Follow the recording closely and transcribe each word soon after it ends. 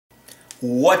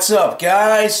What's up,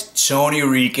 guys? Tony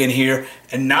Rican here,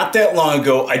 and not that long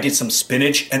ago I did some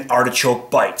spinach and artichoke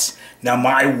bites. Now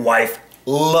my wife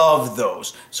loved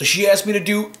those, so she asked me to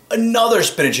do another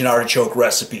spinach and artichoke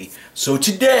recipe. So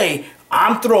today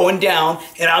I'm throwing down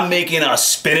and I'm making a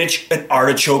spinach and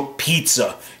artichoke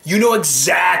pizza. You know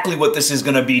exactly what this is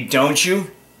gonna be, don't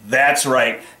you? That's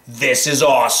right, this is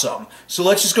awesome. So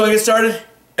let's just go and get started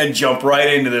and jump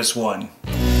right into this one.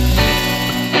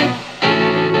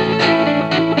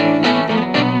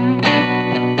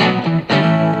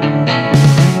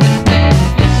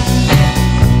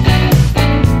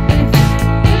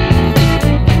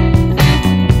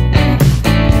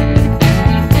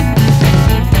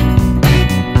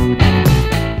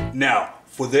 Now,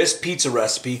 for this pizza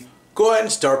recipe, go ahead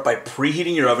and start by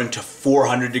preheating your oven to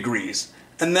 400 degrees.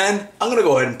 And then I'm going to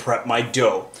go ahead and prep my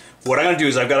dough. What I'm going to do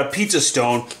is I've got a pizza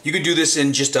stone. You could do this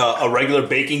in just a regular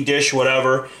baking dish,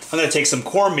 whatever. I'm going to take some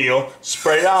cornmeal,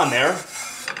 spread it on there.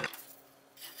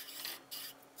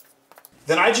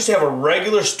 Then I just have a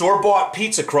regular store-bought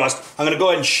pizza crust. I'm going to go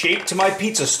ahead and shape to my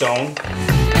pizza stone.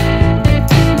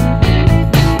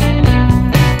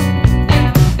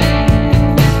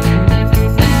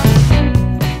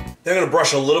 Then I'm going to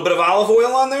brush a little bit of olive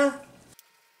oil on there.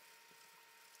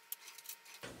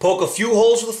 Poke a few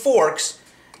holes with the forks.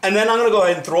 And then I'm going to go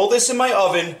ahead and throw this in my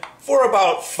oven for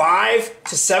about 5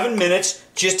 to 7 minutes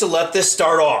just to let this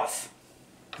start off.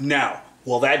 Now,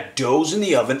 while that dough's in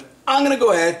the oven, I'm going to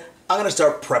go ahead, I'm going to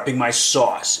start prepping my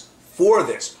sauce. For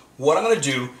this, what I'm going to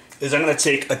do is I'm going to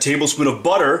take a tablespoon of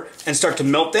butter and start to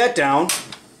melt that down.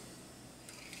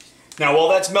 Now while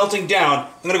that's melting down,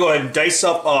 I'm going to go ahead and dice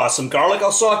up some garlic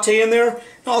I'll saute in there.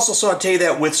 And I'll also saute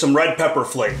that with some red pepper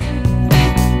flake.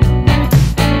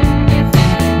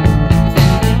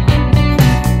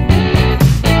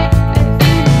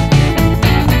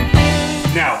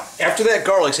 Now, after that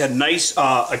garlic's had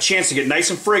a chance to get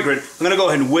nice and fragrant, I'm going to go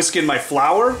ahead and whisk in my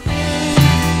flour.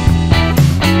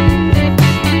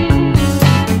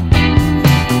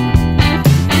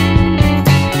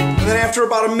 After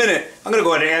about a minute, I'm going to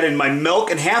go ahead and add in my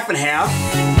milk and half.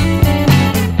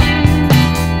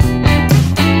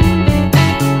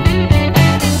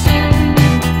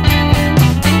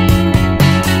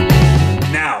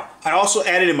 Now, I also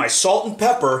added in my salt and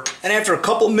pepper, and after a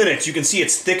couple minutes, you can see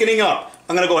it's thickening up.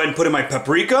 I'm going to go ahead and put in my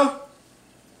paprika,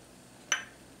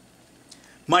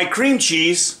 my cream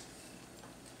cheese,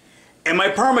 and my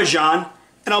Parmesan,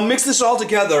 and I'll mix this all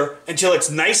together until it's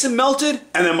nice and melted,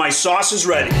 and then my sauce is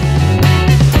ready.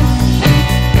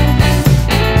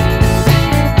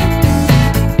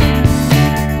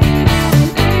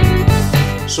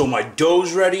 So my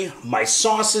dough's ready, my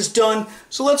sauce is done,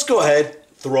 so let's go ahead,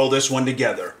 throw this one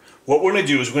together. What we're going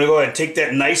to do is we're going to go ahead and take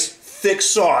that nice thick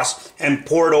sauce and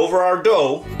pour it over our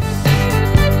dough.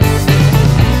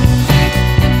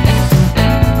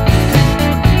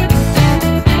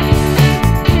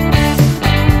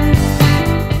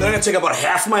 Then I'm going to take about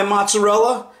half my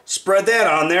mozzarella, spread that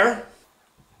on there,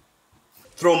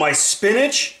 throw my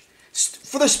spinach.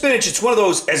 For the spinach, it's one of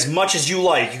those as much as you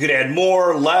like. You could add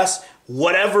more, less,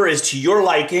 whatever is to your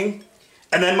liking.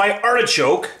 And then my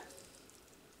artichoke.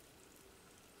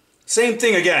 Same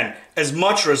thing again, as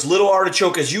much or as little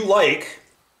artichoke as you like.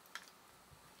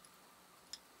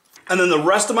 And then the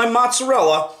rest of my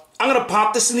mozzarella, I'm going to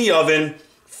pop this in the oven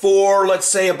for, let's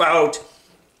say, about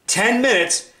 10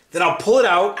 minutes. Then I'll pull it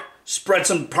out, spread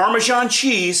some Parmesan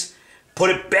cheese, put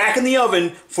it back in the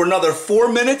oven for another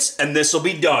 4 minutes, and this will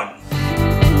be done.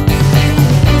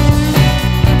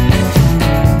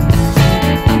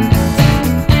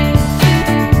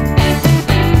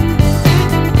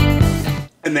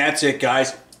 And that's it,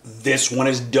 guys. This one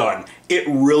is done. It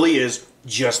really is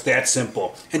just that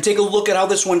simple. And take a look at how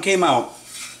this one came out.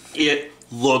 It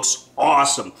looks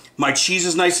awesome. My cheese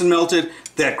is nice and melted.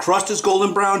 That crust is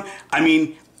golden brown. I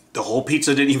mean, the whole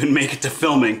pizza didn't even make it to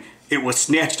filming. It was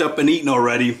snatched up and eaten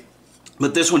already.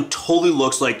 But this one totally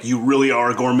looks like you really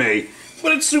are a gourmet.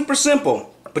 But it's super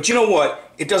simple. But you know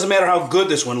what? It doesn't matter how good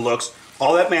this one looks.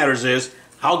 All that matters is,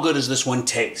 how good does this one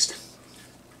taste?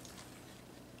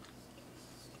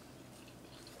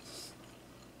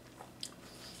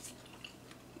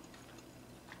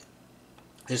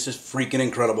 This is freaking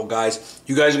incredible, guys.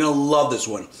 You guys are going to love this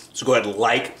one. So go ahead and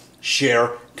like,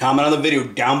 share, comment on the video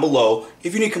down below.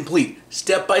 If you need complete,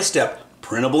 step-by-step,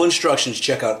 printable instructions,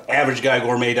 check out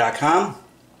AverageGuyGourmet.com.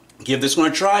 Give this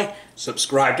one a try,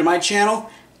 subscribe to my channel,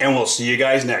 and we'll see you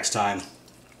guys next time.